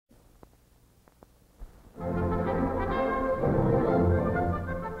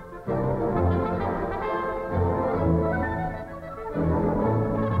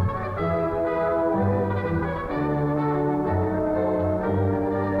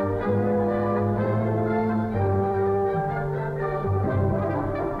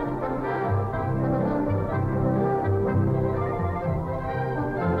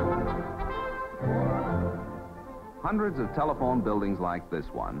Hundreds of telephone buildings like this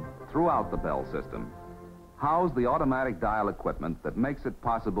one, throughout the Bell system, house the automatic dial equipment that makes it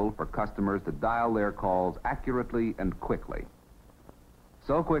possible for customers to dial their calls accurately and quickly.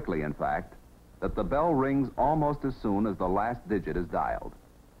 So quickly, in fact, that the bell rings almost as soon as the last digit is dialed.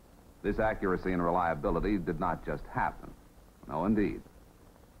 This accuracy and reliability did not just happen. No, indeed.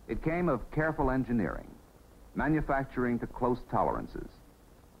 It came of careful engineering, manufacturing to close tolerances,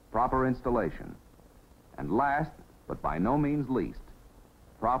 proper installation, and last, but by no means least,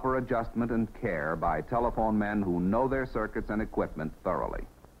 proper adjustment and care by telephone men who know their circuits and equipment thoroughly.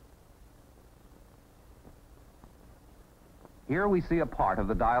 Here we see a part of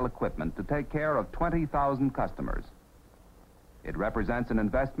the dial equipment to take care of 20,000 customers. It represents an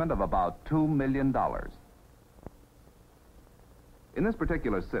investment of about $2 million. In this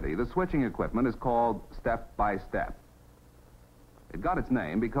particular city, the switching equipment is called step-by-step. It got its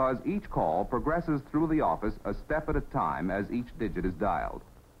name because each call progresses through the office a step at a time as each digit is dialed.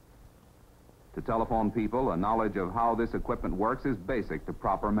 To telephone people, a knowledge of how this equipment works is basic to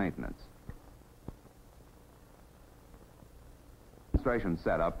proper maintenance. Demonstration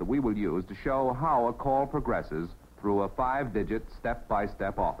setup that we will use to show how a call progresses through a 5-digit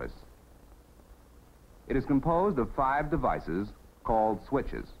step-by-step office. It is composed of 5 devices called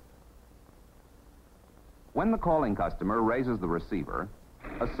switches. When the calling customer raises the receiver,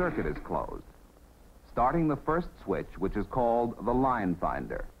 a circuit is closed, starting the first switch, which is called the line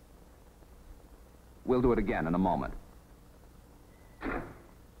finder. We'll do it again in a moment.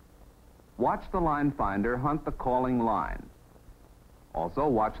 Watch the line finder hunt the calling line. Also,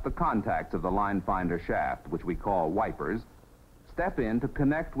 watch the contacts of the line finder shaft, which we call wipers, step in to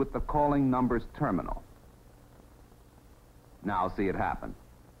connect with the calling number's terminal. Now see it happen.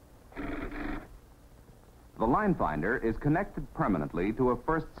 The line finder is connected permanently to a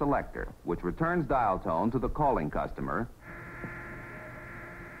first selector, which returns dial tone to the calling customer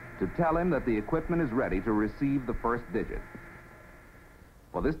to tell him that the equipment is ready to receive the first digit.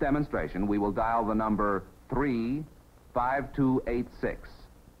 For this demonstration, we will dial the number 35286.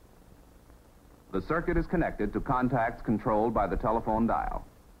 The circuit is connected to contacts controlled by the telephone dial.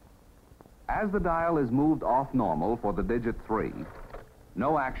 As the dial is moved off normal for the digit 3,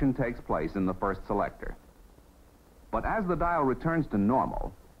 no action takes place in the first selector. But as the dial returns to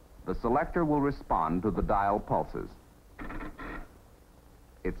normal, the selector will respond to the dial pulses.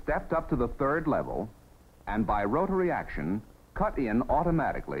 It stepped up to the 3rd level, and by rotary action, cut in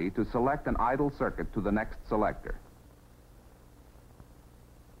automatically to select an idle circuit to the next selector.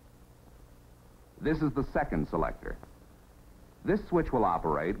 This is the 2nd selector. This switch will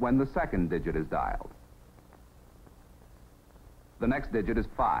operate when the 2nd digit is dialed. The next digit is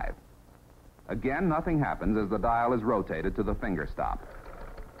 5. Again, nothing happens as the dial is rotated to the finger stop.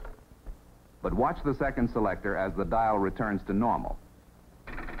 But watch the 2nd selector as the dial returns to normal.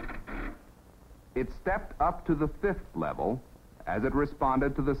 It stepped up to the 5th level as it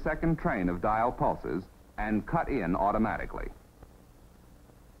responded to the 2nd train of dial pulses and cut in automatically.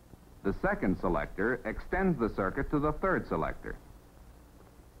 The 2nd selector extends the circuit to the 3rd selector.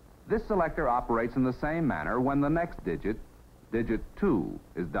 This selector operates in the same manner when the next digit, digit 2,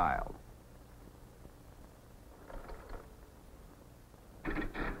 is dialed.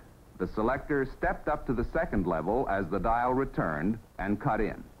 The selector stepped up to the 2nd level as the dial returned and cut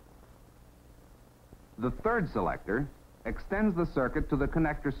in. The 3rd selector extends the circuit to the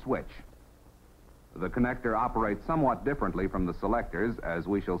connector switch. The connector operates somewhat differently from the selectors, as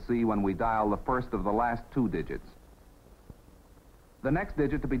we shall see when we dial the first of the last 2 digits. The next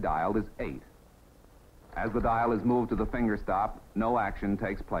digit to be dialed is 8. As the dial is moved to the finger stop, no action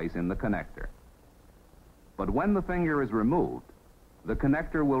takes place in the connector. But when the finger is removed, the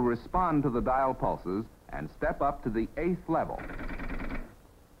connector will respond to the dial pulses and step up to the 8th level.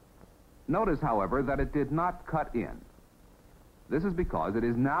 Notice, however, that it did not cut in. This is because it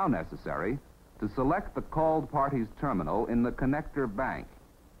is now necessary to select the called party's terminal in the connector bank.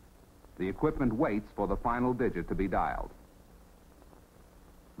 The equipment waits for the final digit to be dialed.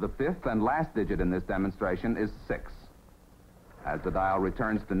 The 5th and last digit in this demonstration is 6. As the dial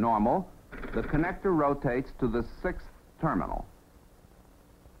returns to normal, the connector rotates to the 6th terminal.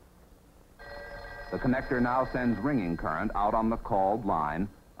 The connector now sends ringing current out on the called line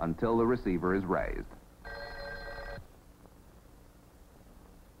until the receiver is raised.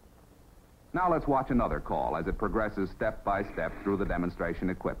 Now let's watch another call as it progresses step by step through the demonstration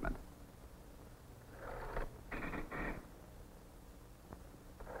equipment.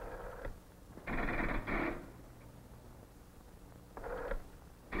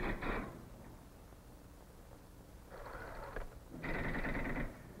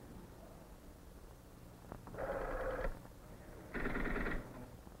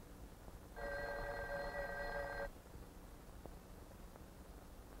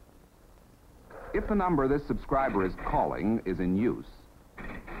 If the number this subscriber is calling is in use,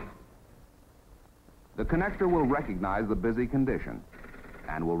 the connector will recognize the busy condition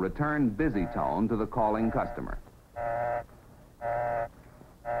and will return busy tone to the calling customer.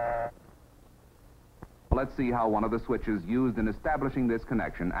 Let's see how one of the switches used in establishing this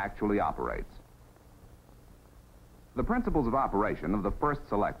connection actually operates. The principles of operation of the first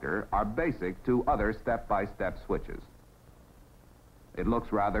selector are basic to other step-by-step switches. It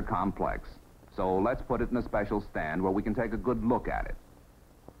looks rather complex, so let's put it in a special stand where we can take a good look at it.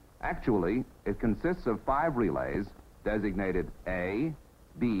 Actually, it consists of 5 relays designated A,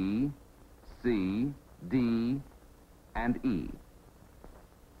 B, C, D, and E.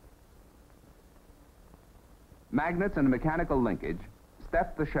 Magnets and mechanical linkage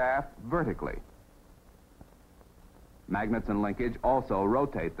step the shaft vertically. Magnets and linkage also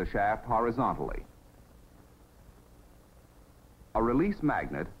rotate the shaft horizontally. A release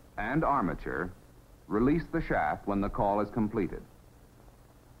magnet and armature release the shaft when the call is completed.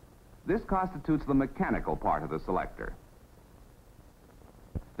 This constitutes the mechanical part of the selector.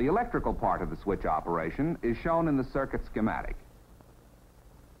 The electrical part of the switch operation is shown in the circuit schematic.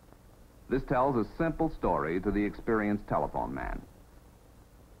 This tells a simple story to the experienced telephone man.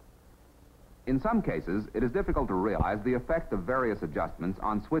 In some cases, it is difficult to realize the effect of various adjustments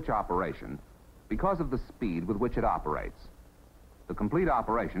on switch operation because of the speed with which it operates. The complete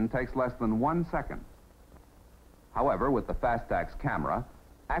operation takes less than 1 second. However, with the Fastax camera,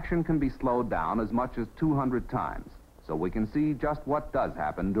 action can be slowed down as much as 200 times, so we can see just what does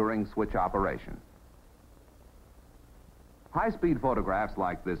happen during switch operation. High-speed photographs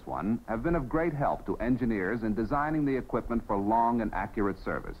like this one have been of great help to engineers in designing the equipment for long and accurate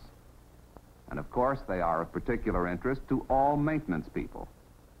service. And of course, they are of particular interest to all maintenance people,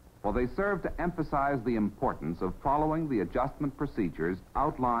 for they serve to emphasize the importance of following the adjustment procedures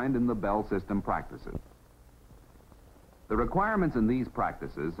outlined in the Bell System practices. The requirements in these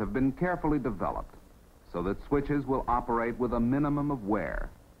practices have been carefully developed so that switches will operate with a minimum of wear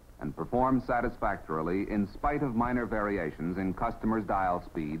and perform satisfactorily in spite of minor variations in customers' dial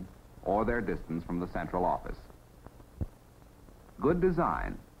speed or their distance from the central office. Good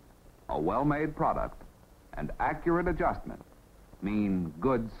design, a well-made product, and accurate adjustment mean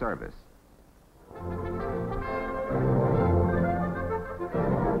good service.